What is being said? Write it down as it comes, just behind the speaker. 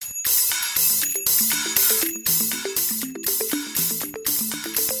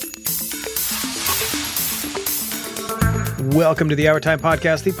Welcome to the Hour Time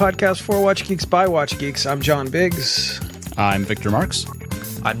Podcast, the podcast for Watch Geeks by Watch Geeks. I'm John Biggs. I'm Victor Marks.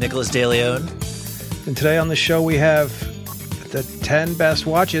 I'm Nicholas DeLeon. And today on the show we have the 10 best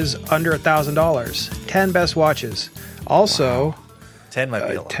watches under $1,000. 10 best watches. Also, wow. 10 might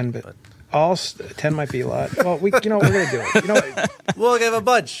be a lot. 10 might be a lot. Well, we're going to do it. We'll give a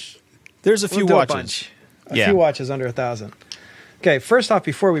bunch. There's a few watches. A few watches under 1,000. Okay, first off,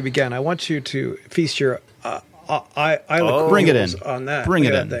 before we begin, I want you to feast your bring it in on that. Bring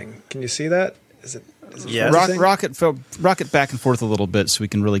it that in. Thing. Can you see that? Is it yes. rock it back and forth a little bit so we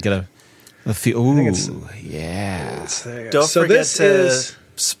can really get a feel. Ooh, yeah. Don't forget to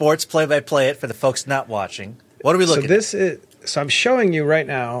sports play-by-play it for the folks not watching. What are we looking at? So I'm showing you right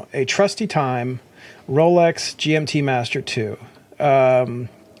now a trusty time Rolex GMT Master 2.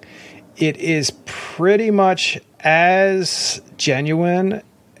 It is pretty much as genuine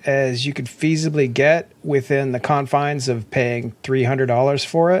as you could feasibly get within the confines of paying $300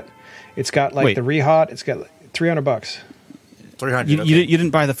 for it. It's got the rehot. It's got $300. $300. You didn't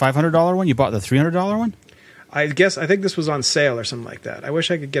buy the $500 one? You bought the $300 one? I think this was on sale or something like that. I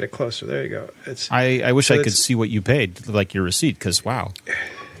wish I could get it closer. There you go. I wish I could see what you paid, like your receipt, because wow.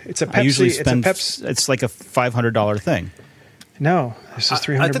 It's a Pepsi. I usually spend, it's like a $500 thing. No, this is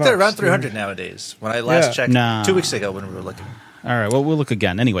 $300. I think they're around $300 nowadays. When I last checked 2 weeks ago when we were looking. All right, well, we'll look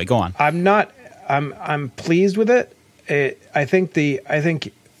again. Anyway, go on. I'm pleased with it. I think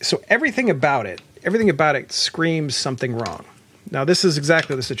so everything about it screams something wrong. Now, this is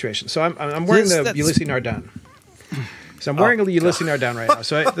exactly the situation. So I'm wearing the Ulysses Nardin. So I'm wearing a Ulysses Nardin right now.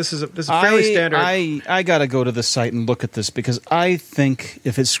 So this is fairly standard. I got to go to the site and look at this because I think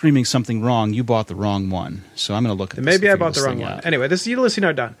if it's screaming something wrong, you bought the wrong one. So I'm going to look at this. Maybe I bought the wrong one. Anyway, this is Ulysses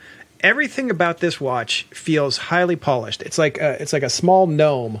Nardin. Everything about this watch feels highly polished. It's like a small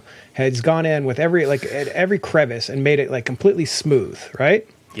gnome has gone in with every crevice and made it completely smooth, right?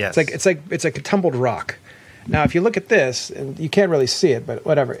 Yes. It's like a tumbled rock. Now, if you look at this, and you can't really see it, but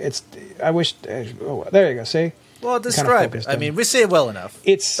whatever. There you go. See? Well, describe it. I mean, we see it well enough.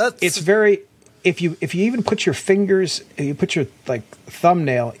 It's very. If you even put your fingers, you put your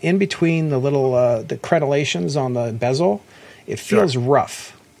thumbnail in between the little the crenellations on the bezel, it feels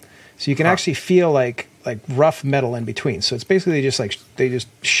rough. So you can actually feel like rough metal in between. So it's basically they just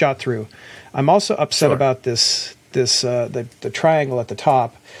shot through. I'm also upset about the triangle at the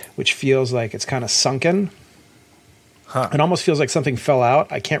top, which feels like it's kind of sunken. It almost feels like something fell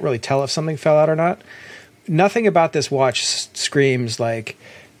out. I can't really tell if something fell out or not. Nothing about this watch screams like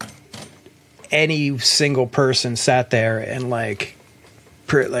any single person sat there and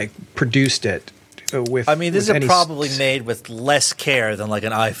produced it with. I mean, this is probably made with less care than like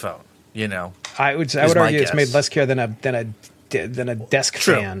an iPhone. I would argue it's made less care than a desk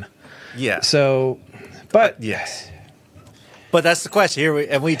fan. Yeah. So, but yes. But that's the question here,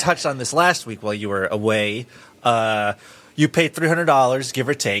 and we touched on this last week while you were away. You paid $300, give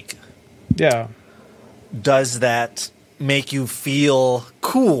or take. Yeah. Does that make you feel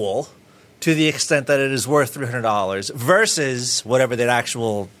cool to the extent that it is worth $300 versus whatever that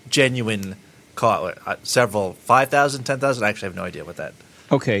actual genuine cost? Several 5,000, 10,000. I actually have no idea what that.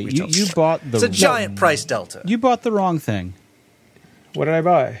 Okay, you bought the. It's a giant price delta. You bought the wrong thing. What did I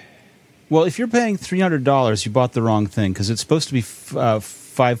buy? Well, if you're paying $300, you bought the wrong thing because it's supposed to be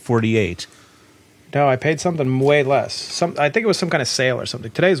 $548. No, I paid something way less. I think it was some kind of sale or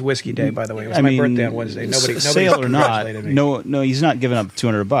something. Today's whiskey day, by the way. It was my birthday on Wednesday. Nobody sale or not? Me. No, he's not giving up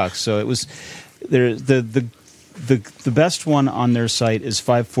 $200. So it was there. The best one on their site is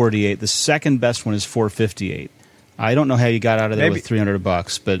 $548. The second best one is $458. I don't know how you got out of there with $300,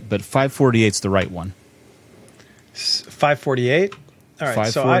 but $548 is the right one. $548. All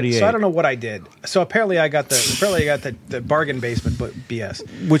right, so I don't know what I did. So apparently I got the bargain basement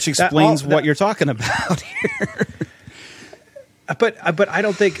BS, which explains what you're talking about here. But I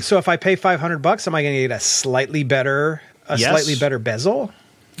don't think so. If I pay $500, am I going to get a slightly better bezel?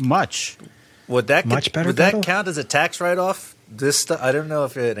 Much. Would that much better? Would that count as a tax write-off? I don't know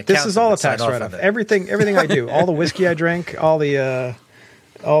if an accountant. This is all a tax write-off. Everything I do, all the whiskey I drink, all the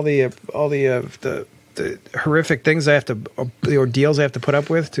horrific things I have to, the ordeals I have to put up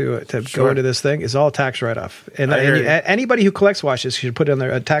with to go into this thing is all tax write-off. And anybody who collects watches should put it on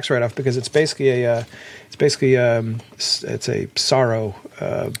their tax write-off because it's basically a sorrow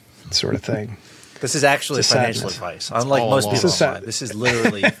sort of thing. This is actually financial advice. Unlike most people online, this is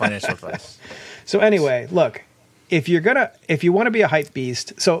literally financial advice. So anyway, look, if you want to be a hype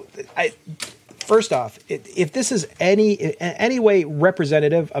beast, first off, if this is any way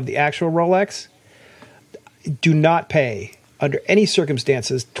representative of the actual Rolex, do not pay under any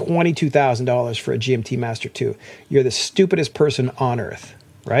circumstances, $22,000 for a GMT Master 2. You're the stupidest person on earth,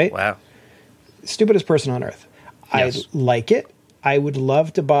 right? Wow. Stupidest person on earth. Yes. I like it. I would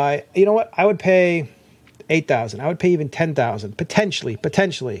love to buy. You know what? I would pay $8,000. I would pay even $10,000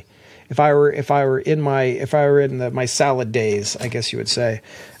 potentially. If I were in my salad days, I guess you would say,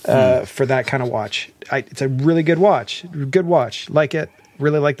 for that kind of watch. It's a really good watch. Good watch. Like it.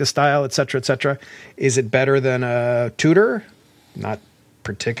 Really like the style, et cetera, et cetera. Is it better than a Tudor? Not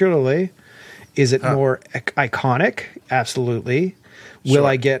particularly. Is it more iconic? Absolutely. Sure.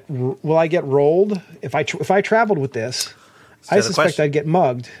 Will I get rolled if I traveled with this? I suspect I'd get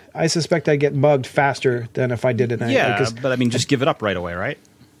mugged. I suspect I'd get mugged faster than if I did it. Yeah, but I mean, just give it up right away, right?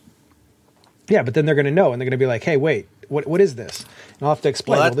 Yeah, but then they're going to know, and they're going to be like, "Hey, wait, what is this?" And I'll have to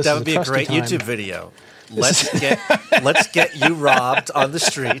explain. Well, this that is would be a great time. YouTube video. Let's get you robbed on the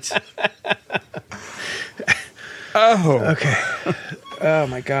street. Oh, okay. Oh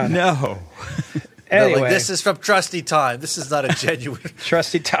my God. No. Anyway, this is from Trusty Time. This is not a genuine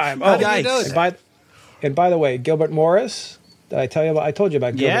Trusty Time. How Oh, do you know that? And by the way, Gilbert Morris. Did I tell you about? I told you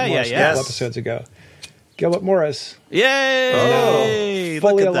about Gilbert Morris a couple episodes ago. Gilbert Morris. Yay!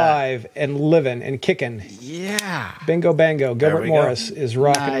 Fully alive and living and kicking. Yeah. Bingo bango. Gilbert Morris is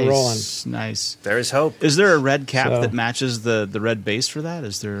rocking and rolling. Nice. There is hope. Is there a red cap that matches the red base for that?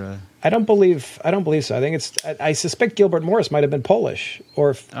 Is there a... I don't believe so. I think I suspect Gilbert Morris might have been Polish.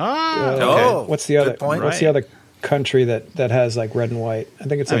 Or what's the other? Point. What's the other country that has like red and white? I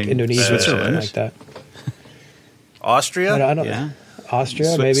think it's Indonesia or something like that. Austria? I don't know.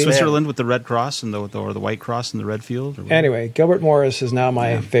 Austria, maybe Switzerland with the red cross and the white cross and the red field. Or anyway, Gilbert Morris is now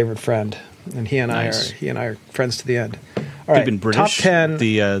my favorite friend, and he and I are friends to the end. All right, been British. Top 10.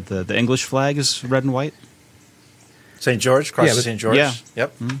 The English flag is red and white. St. George, cross of St. George. Yeah.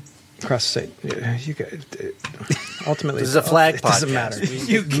 Yep. Mm-hmm. Cross St. You guys, ultimately, this is a flag it podcast. Doesn't matter.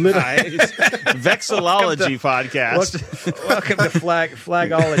 You guys, Vexillology podcast. Welcome to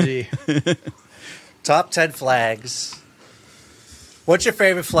Flagology. Top 10 flags. What's your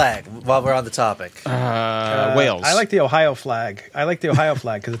favorite flag while we're on the topic? Wales. I like the Ohio flag. I like the Ohio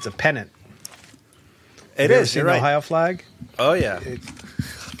flag because it's a pennant. It Have you is. ever seen You're the right. Ohio flag? Oh yeah.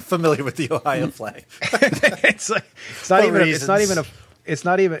 Familiar with the Ohio flag. It's not even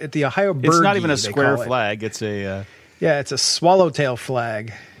the Ohio bird. It's not even a they square call it. flag. It's a it's a swallowtail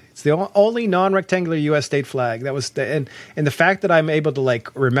flag. It's the only non-rectangular U.S. state flag. That was and the fact that I'm able to like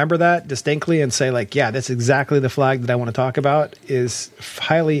remember that distinctly and say like, yeah, that's exactly the flag that I want to talk about is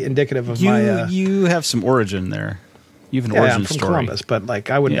highly indicative of my. You have some origin there. You have an origin I'm from story. Columbus, but like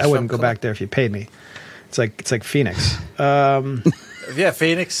I wouldn't go back there if you paid me. It's like Phoenix. Yeah,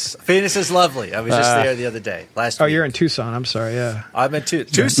 Phoenix. Phoenix is lovely. I was just there the other day. Last week. You're in Tucson. I'm sorry. Yeah. I'm in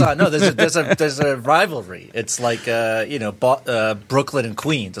Tucson. No, there's a rivalry. It's like Brooklyn and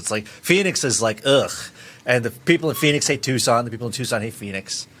Queens. It's like Phoenix is like ugh, and the people in Phoenix hate Tucson. The people in Tucson hate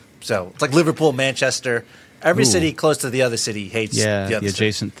Phoenix. So it's like Liverpool, Manchester. Every city close to the other city hates the other the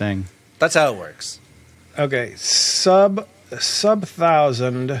adjacent thing. That's how it works. Okay, sub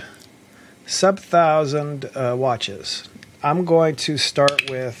 1,000 watches. I'm going to start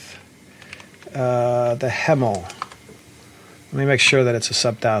with the Hemel. Let me make sure that it's a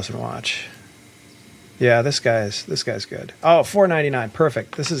sub 1,000 watch. Yeah, this guy's good. Oh, $499,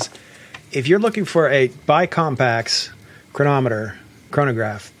 perfect. This is if you're looking for a bicompax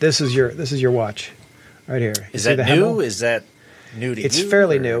chronograph. This is your watch right here. Is that new? Is that new to you? It's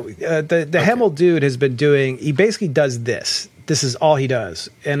fairly new. The Hemel dude has been doing. He basically does this. This is all he does,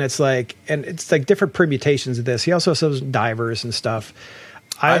 and it's like different permutations of this. He also sells divers and stuff.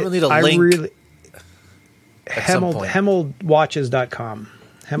 I will need a link. Hemelwatches.com.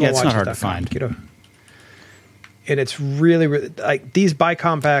 Yeah, it's not hard to find. And it's really, really like these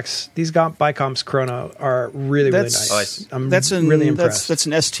Bicomps Chrono are really, really nice. I'm really impressed. That's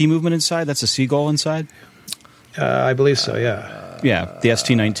an ST movement inside. That's a Seagull inside. I believe so. Yeah. Yeah, the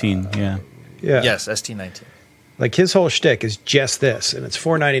ST19. Yeah. Yeah. Yes, ST19. Like his whole shtick is just this, and it's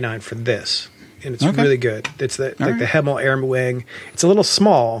 $499 for this, and it's really good. It's the Hemel Air Wing. It's a little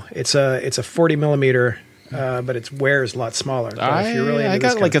small. It's a 40 millimeter, but it wears a lot smaller. But if you're really into I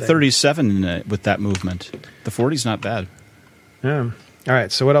got this like kind a of thing- 37 with that movement. The 40's not bad. Yeah. All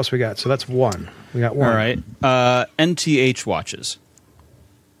right. So what else we got? So that's one. We got one. All right. NTH watches.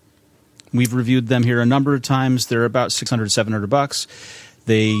 We've reviewed them here a number of times. They're about $600, $700.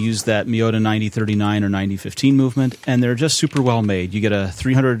 They use that Miyota 9039 or 9015 movement, and they're just super well made. You get a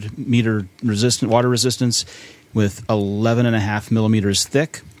 300 meter water resistance with 11.5 millimeters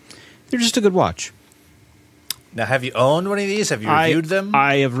thick. They're just a good watch. Now, have you owned one of these? Have you reviewed them?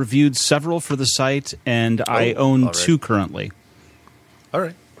 I have reviewed several for the site, and I own all right. 2 currently. All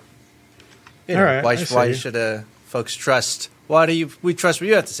right. All right, Why I see. should folks trust? Why do we trust what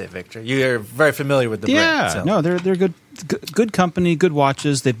you have to say, Victor? You're very familiar with the brand. Yeah, So. no, they're good company, good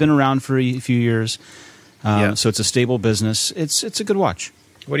watches. They've been around for a few years, so it's a stable business. It's a good watch.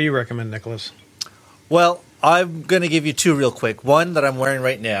 What do you recommend, Nicholas? Well, I'm going to give you 2 real quick. One that I'm wearing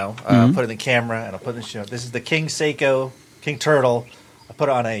right now. I'll put it in the camera, and I'll put it in the show. This is the King Seiko King Turtle. I put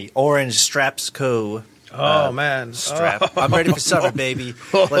it on a orange Strapsco man. strap. I'm ready for summer, baby.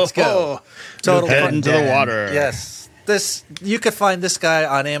 Let's go. Total Head fun into the day. water. Yes. You could find this guy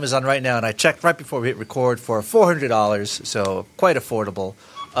on Amazon right now, and I checked right before we hit record for $400, so quite affordable.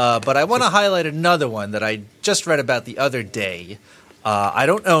 But I want to highlight another one that I just read about the other day. I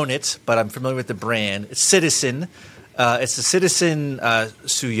don't own it, but I'm familiar with the brand. It's Citizen. It's the Citizen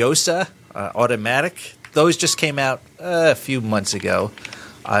Suyosa Automatic. Those just came out a few months ago.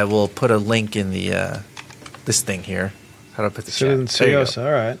 I will put a link in the this thing here. How do I put the Citizen chat? There you go. Suyosa.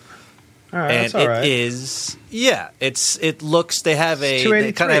 All right. All right. And that's all right. it is, it looks, they have It's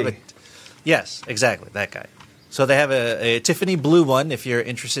they kind of have $283. yes, exactly, that guy. So they have a Tiffany blue one if you're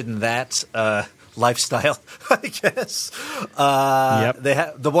interested in that lifestyle, I guess. Yep. They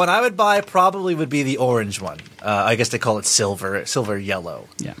have, the one I would buy probably would be the orange one. I guess they call it silver yellow.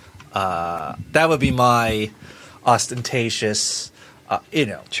 Yeah. That would be my ostentatious,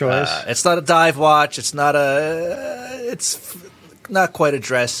 Choice. It's not a dive watch. It's not not quite a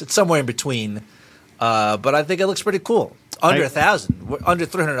dress. It's somewhere in between. But I think it looks pretty cool. Under $1,000, under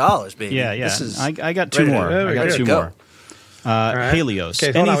 $300, baby. Yeah. This is I got 2 ready to- more. There we I got go. 2 Go. more. All right. Helios.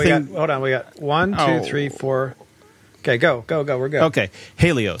 Okay, hold on. We got 1, 2, 3, 4. Okay, go. We're good. Okay,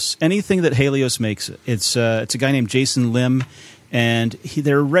 Helios. Anything that Helios makes, it's a guy named Jason Lim, and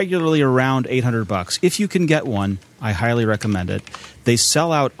they're regularly around $800. If you can get one, I highly recommend it. They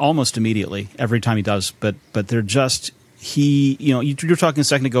sell out almost immediately every time he does, but they're just you were talking a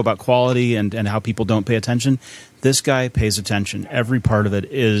second ago about quality and how people don't pay attention. This guy pays attention. Every part of it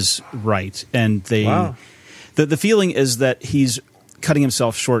is right, and Wow. the feeling is that he's cutting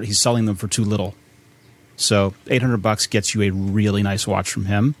himself short. He's selling them for too little. So $800 gets you a really nice watch from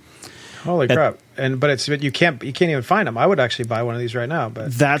him. Holy crap! But you can't even find them. I would actually buy one of these right now.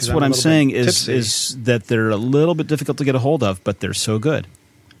 But That's 'cause what a I'm little saying bit tipsy. is that they're a little bit difficult to get a hold of, but they're so good.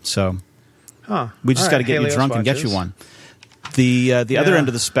 So we just got to get Helios you drunk and get you watches. one. The other end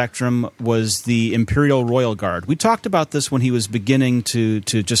of the spectrum was the Imperial Royal Guard. We talked about this when he was beginning to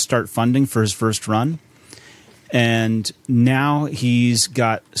just start funding for his first run. And now he's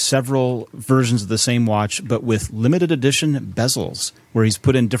got several versions of the same watch, but with limited edition bezels, where he's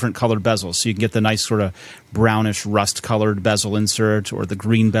put in different colored bezels. So you can get the nice sort of brownish rust-colored bezel insert, or the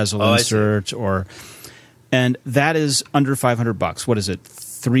green bezel insert, and that is under $500. What is it?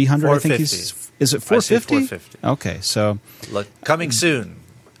 300? I think is it 450? 450. Okay, so Look, coming soon.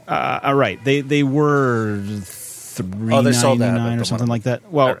 all right, they were they're sold out, $399 or something like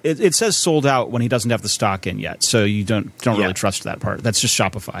that. Well, it says sold out when he doesn't have the stock in yet, so you don't really trust that part. That's just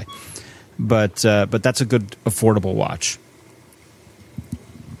Shopify, but that's a good affordable watch.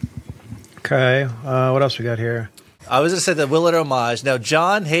 Okay, what else we got here? I was going to say the Willett homage. Now,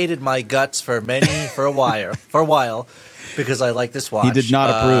 John hated my guts for a while, because I like this watch. He did not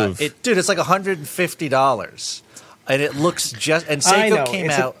approve. Dude, it's like $150, and it looks just. And I know. Seiko came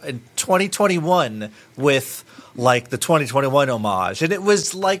out in 2021 with like the 2021 homage, and it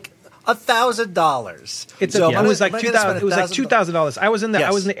was like $1,000. It was like $2,000. I was in Yes.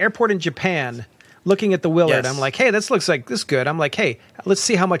 I was in the airport in Japan, looking at the Willard. Yes. I'm like, hey, this looks like this good. I'm like, hey, let's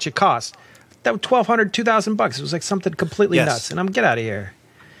see how much it costs. That was $1,200, $2,000. It was like something completely nuts. And I'm get out of here.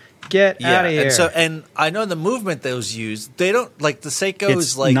 Get out of here. And I know the movement that was used. They don't like the Seiko It's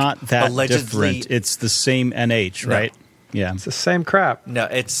is like not that allegedly different. It's the same NH, right? Yeah. It's the same crap. No,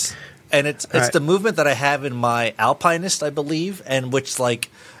 it's right. the movement that I have in my Alpinist, I believe, and my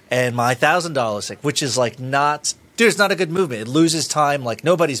 $1,000 like, which is like not, dude, it's not a good movement. It loses time like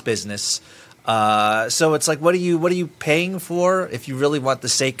nobody's business. So it's like, what are you paying for if you really want the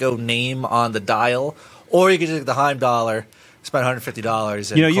Seiko name on the dial, or you can take the Heimdallr, spend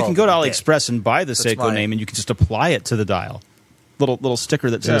 $150. And You can go to call it a day. AliExpress and buy the That's Seiko my- name, and you can just apply it to the dial. Little sticker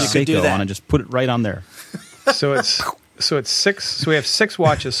that says You could do Seiko that. on it, just put it right on there. So it's 6. So we have 6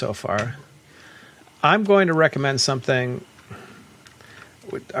 watches so far. I'm going to recommend something.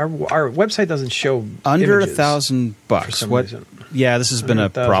 Our website doesn't show Under images $1,000. for some What? reason. Yeah, this has been a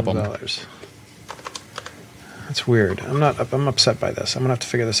problem. $1,000. That's weird. I'm upset by this. I'm gonna have to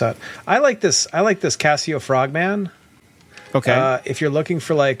figure this out. I like this Casio Frogman. Okay. If you're looking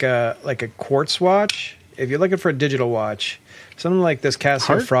for like a quartz watch, if you're looking for a digital watch, something like this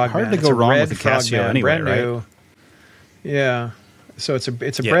Casio Frogman. Hard to go wrong with the Casio Frogman, anyway, brand right? new. Yeah. So it's a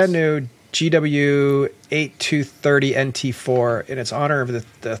Yes. brand new GW 8230 NT4 in its honor of the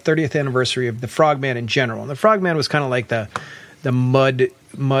 30th anniversary of the Frogman in general. And the Frogman was kind of like the mud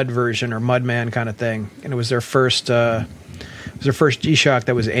version or Mudman kind of thing, and it was their first G-Shock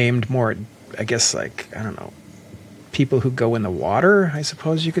that was aimed more at, I guess, like, I don't know, people who go in the water, I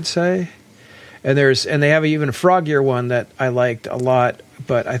suppose you could say. And they have even a froggier one that I liked a lot,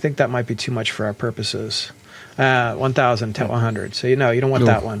 but I think that might be too much for our purposes. 1,000 to 100. So you don't want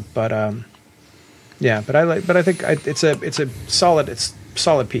that one. But yeah, but I think it's a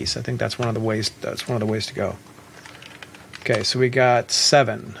solid piece. I think that's one of the ways to go. Okay, so we got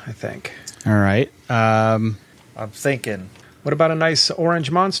 7, I think. All right. I'm thinking. What about a nice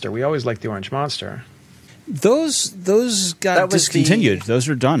orange monster? We always like the orange monster. Those got That was discontinued. Those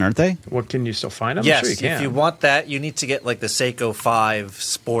are done, aren't they? What, can you still find them? Yes, I'm sure you can. if you want that, you need to get like the Seiko 5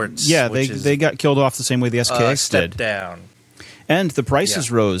 Sports. Yeah, which is, they got killed off the same way the SKX step did. down. And the prices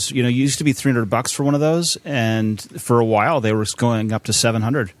rose. You know, it used to be $300 for one of those, and for a while they were going up to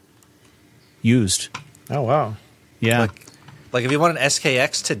 $700 used. Oh wow. Yeah. Like if you want an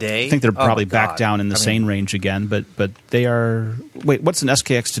SKX today, I think they're probably back God. down in the same range again, but they are. Wait, what's an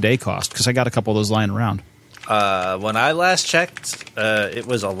SKX today cost? Because I got a couple of those lying around. When I last checked, it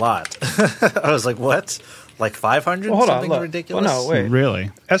was a lot. I was like, what? Like 500? Well, hold on. Something Look. ridiculous? Well, no, wait.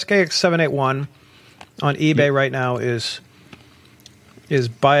 Really? SKX 781 on eBay right now is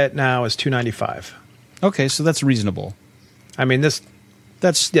buy it now is $295. Okay, so that's reasonable. I mean this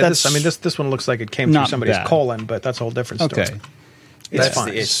That's this one looks like it came through not somebody's bad. colon, but that's a whole different story. okay. It's That's fine.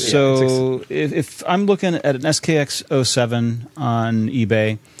 the issue. So if I'm looking at an SKX 07 on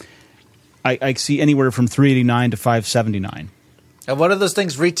eBay, I see anywhere from $389 to $579. And what are those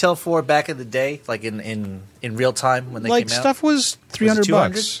things retail for back in the day? Like in real time when they Like came out? stuff was $300.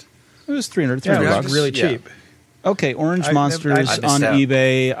 200? It was $300 Yeah, it was bucks. really Yeah. cheap. Okay, Orange I Monsters missed on out.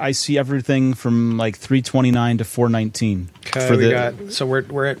 eBay. I see everything from like $329 to $419. Okay,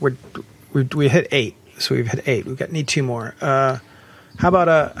 we hit 8. So we've hit 8. Need 2 more. How about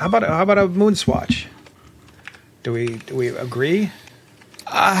a moon swatch? Do we agree?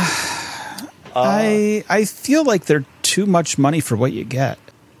 I feel like they're too much money for what you get.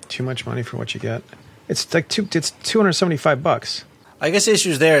 Too much money for what you get. It's like it's $275. I guess the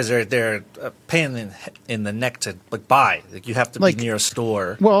issue there is they're a pain in the neck to like buy. Like you have to Like- be near a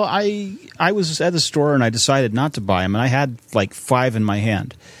store. Well, I was at the store and I decided not to buy them, and I had like 5 in my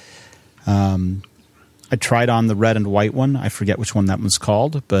hand. I tried on the red and white one. I forget which one that one's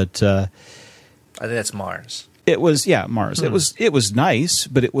called, but I think that's Mars. it was Mars. It was nice,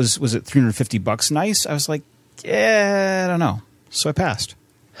 but it was it $350 nice? I was like, yeah, I don't know. So I passed.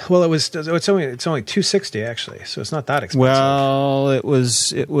 Well, it's only $260 actually, so it's not that expensive. Well, it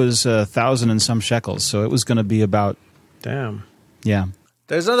was 1,000 and some shekels, so it was going to be about Damn. yeah.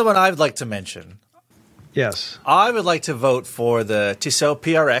 There's another one I'd like to mention. Yes. I would like to vote for the Tissot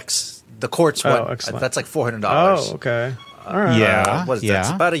PRX, the quartz Oh, one. excellent. That's like $400. Oh, okay. All right. Yeah. What is that? It's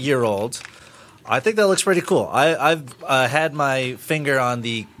about a year old. I think that looks pretty cool. I've had my finger on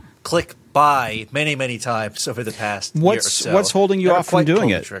the click buy many, many times over the past year or so. What's holding you Never off from quite doing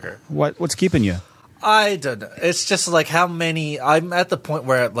pulled the it? trigger. What's keeping you? I don't know. It's just like how many. I'm at the point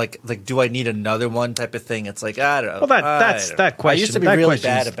where like do I need another one type of thing. It's like I don't know. Well, that's I don't that know. question. I used to be that really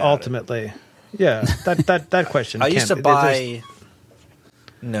question's bad about it. ultimately. Yeah, that question. I used to can't- buy.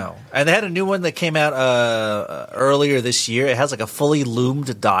 No, and they had a new one that came out earlier this year. It has like a fully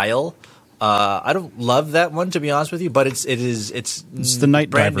loomed dial. I don't love that one, to be honest with you, but it's the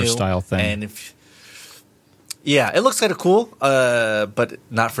Night brand Diver new, style thing. And it looks kind of cool, but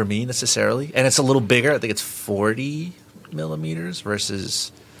not for me necessarily. And it's a little bigger. I think it's 40 millimeters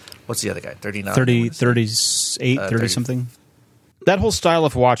versus what's the other guy? 39, 30, 38, 30 30. something. That whole style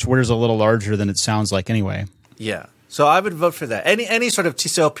of watch wears a little larger than it sounds like anyway. Yeah. So I would vote for that. Any sort of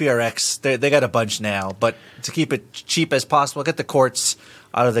Tissot PRX, they got a bunch now, but to keep it cheap as possible, get the quartz.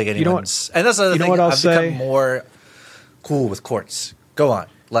 I don't think anyone's. And that's the other you know thing. what I'll I've say? become more cool with quartz. Go on,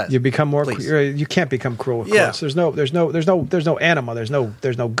 Les. You become more. Please. You can't become cruel with Yeah. quartz. There's no anima. There's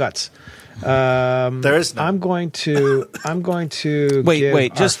no guts. There is no. I'm going to give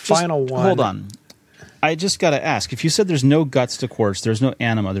wait, our just final one. Hold on. I just got to ask. If you said there's no guts to quartz, there's no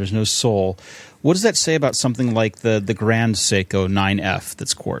anima, there's no soul, what does that say about something like the Grand Seiko 9F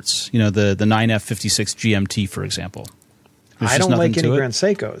that's quartz? You know, the 9F 56 GMT, for example. There's I just don't like nothing any to it? Grand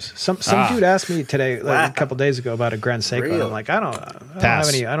Seikos. Some dude asked me today, like a couple days ago, about a Grand Seiko. And I'm like, I don't have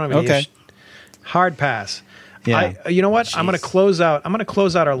any. Okay. Hard pass. Yeah. You know what? Jeez. I'm going to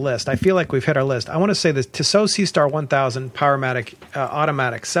close out our list. I feel like we've hit our list. I want to say the Tissot Seastar 1000 Powermatic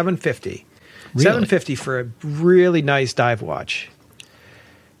automatic 750. Really? 750 for a really nice dive watch.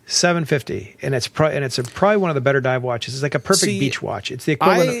 750, and it's probably one of the better dive watches. It's like a perfect beach watch. It's the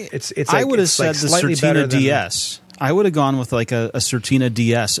equivalent. I would have said like the slightly Certina better than DS. I would have gone with like a Certina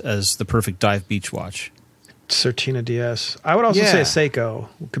DS as the perfect dive beach watch. Certina DS. I would also Yeah. say Seiko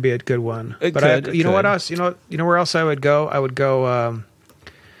could be a good one. It But could, you know what could. else? You know where else I would go? I would go.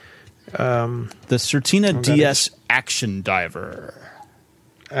 The Certina that DS Action Diver.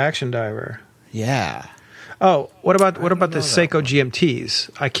 Action Diver. Yeah. Oh, what about the know that Seiko GMTs?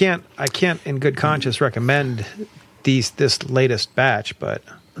 I can't in good conscience recommend this latest batch, but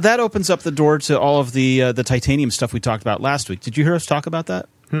That opens up the door to all of the titanium stuff we talked about last week. Did you hear us talk about that?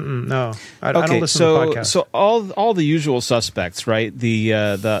 no, I Okay, don't listen to the podcast. so all the usual suspects, right? The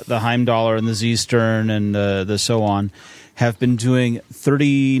Heimdallr and the Z Stern and the so on have been doing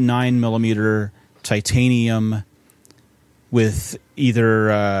 39 millimeter titanium with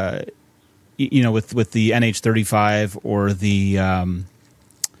either with the NH35 or the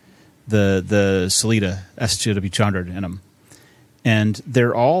Sellita S2W200 in them, and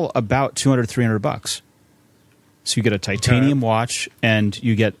they're all about $200-$300. So you get a titanium watch, and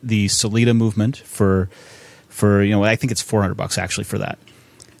you get the Sellita movement for I think it's $400 actually for that.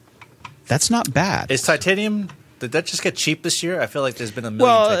 That's not bad. Is titanium? Did that just get cheap this year? I feel like there's been a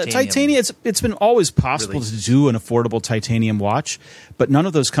million titanium. It's been always possible releases. to do an affordable titanium watch, but none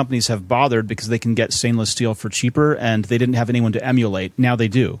of those companies have bothered because they can get stainless steel for cheaper, and they didn't have anyone to emulate. Now they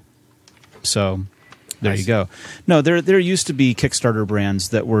do. So there you go. No, there used to be Kickstarter brands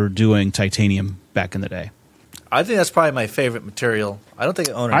that were doing titanium back in the day. I think that's probably my favorite material. I don't think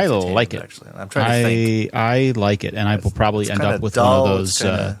I own any I titanium, like it. Actually, I'm trying to think. I like it, and I will probably it's end kinda up with dull, one of it's those.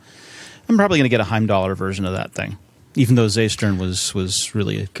 kinda- I'm probably going to get a Heimdallr version of that thing, even though Zaystern was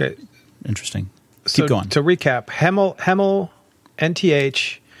really okay. interesting. So Keep going. to recap, Hemel,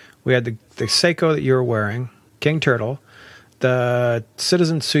 NTH. We had the Seiko that you were wearing, King Turtle, the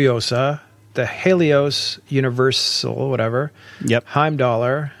Citizen Tsuyosa, the Helios Universal, whatever. Yep.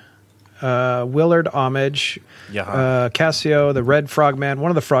 Heimdallr, Willard Homage, Yeah. Casio, the Red Frogman,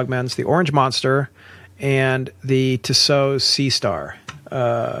 one of the Frogmans, the Orange Monster, and the Tissot Seastar.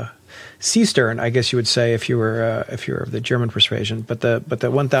 Seastern, I guess you would say if you were of the German persuasion, but the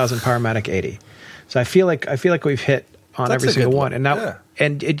 1000 Powermatic 80. So I feel like we've hit on That's every a single good one, one. and now Yeah.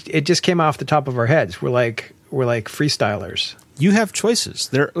 and it just came off the top of our heads. We're like freestylers. You have choices.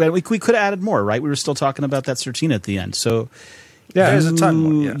 We could have added more, right? We were still talking about that Certina at the end. So Yeah, There's a ton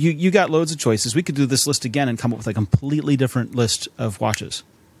more. Yeah. you got loads of choices. We could do this list again and come up with a completely different list of watches.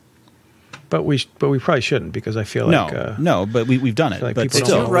 but we probably shouldn't because I feel like No, but we've done it. feel like But people Did don't you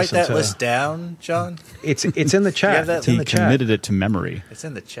still, know. write listen that to- list down, John? it's in the chat. have that It's in he the chat. committed it to memory. It's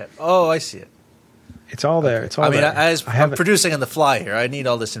in the chat. Oh, I see it. It's all there. It's all I mean, there. as I I'm haven't- producing on the fly here, I need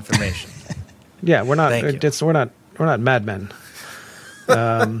all this information. Yeah, we're not. Thank you. We're not madmen. All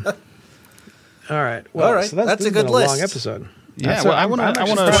right. Well, All right. So That's this a has good been list. long episode. Yeah, That's well, a- I I'm want actually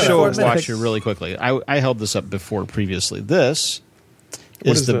to proud of show that. a watch here really quickly. I held this up before previously. This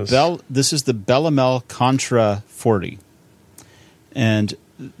What is is the this? This is the Bellamel Contra 40, and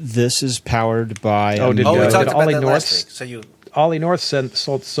this is powered by Oh, did Oh, we Did talked about Ollie that North's- last week. So you Ollie North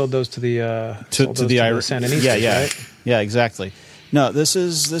sold those to the to the Irish Sandinistas, yeah, right? yeah, exactly. No, this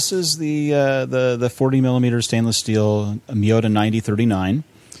is the 40 millimeter stainless steel Miyota 9039,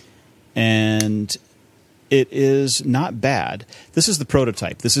 and it is not bad. This is the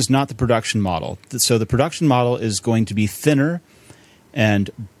prototype. This is not the production model. So the production model is going to be thinner and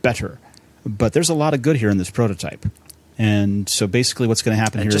better, but there's a lot of good here in this prototype. And so basically, what's going to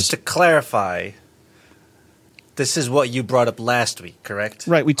happen and here just is to clarify, this is what you brought up last week, correct?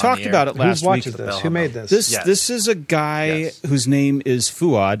 right. We On talked the about air. it last Whose watch week. is this? Bell Who made Hamel. this? Yes. This is a guy Yes. whose name is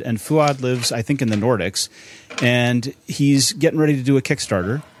Fuad, and Fuad lives, I think, in the Nordics, and he's getting ready to do a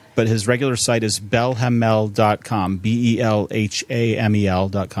Kickstarter, but his regular site is belhamel.com,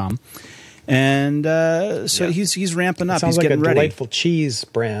 belhamel.com, and so Yeah. he's ramping up. Sounds He's like a getting ready, delightful cheese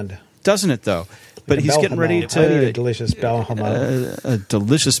brand. doesn't it? Though, but Like a he's getting ready Belhamel. I need a to delicious Belhamel. a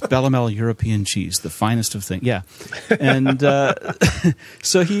delicious Bellamel European cheese, the finest of things. Yeah, and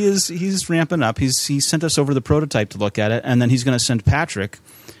so he's ramping up. He sent us over the prototype to look at it, and then he's going to send Patrick,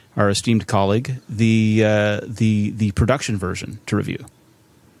 our esteemed colleague, the production version to review.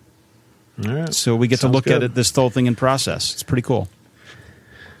 All right. So we get to Sounds look good. at this whole thing in process. It's pretty cool.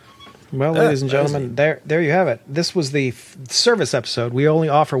 Well, Yeah, ladies and that was gentlemen, there you have it. This was the service episode. We only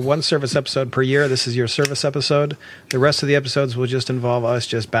offer one service episode per year. This is your service episode. The rest of the episodes will just involve us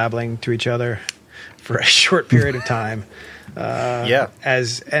just babbling to each other for a short period of time.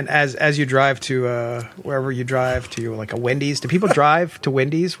 As you drive to wherever you drive to, like a Wendy's. Do people drive to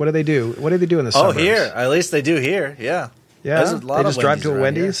Wendy's? What do they do? What do they do in the suburbs? Here. At least they do here. Yeah. Yeah. There's a lot they just of drive to a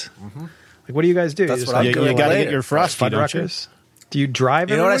Wendy's. Wendy's. Mm-hmm. Like, what do you guys do? That's you what I'm doing. You got to later. get your Frosty, don't you? Do you drive?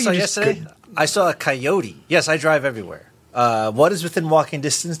 You know what I saw You just yesterday? I saw a coyote. Yes, I drive everywhere. What is within walking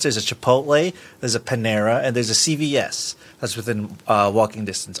distance? There's a Chipotle, there's a Panera, and there's a CVS that's within walking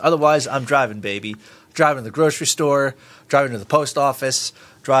distance. Otherwise, I'm driving, baby. Driving to the grocery store, driving to the post office,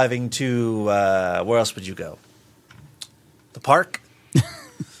 driving to where else would you go? The park.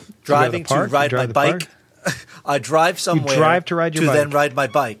 Driving to ride my bike. I drive somewhere. You drive to ride your bike. Then ride my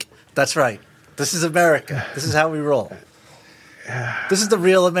bike. That's right. This is America. This is how we roll. This is the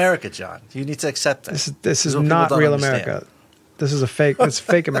real America, John. You need to accept that. This is not real America. This is a fake. It's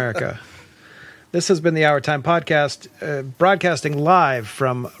fake America. This has been the Our Time Podcast, broadcasting live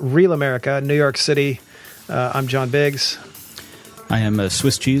from Real America, New York City. I'm John Biggs. I am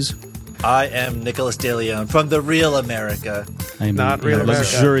Swiss cheese. I am Nicholas DeLeon from the Real America. I am not Real America.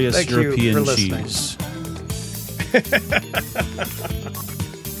 Luxurious Thank European cheese.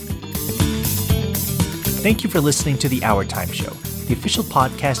 Thank you for listening to the Our Time Show, the official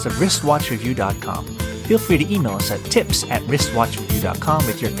podcast of wristwatchreview.com. Feel free to email us at tips@wristwatchreview.com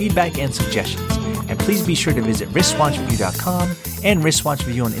with your feedback and suggestions. And please be sure to visit wristwatchreview.com and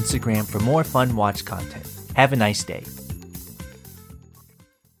wristwatchreview on Instagram for more fun watch content. Have a nice day.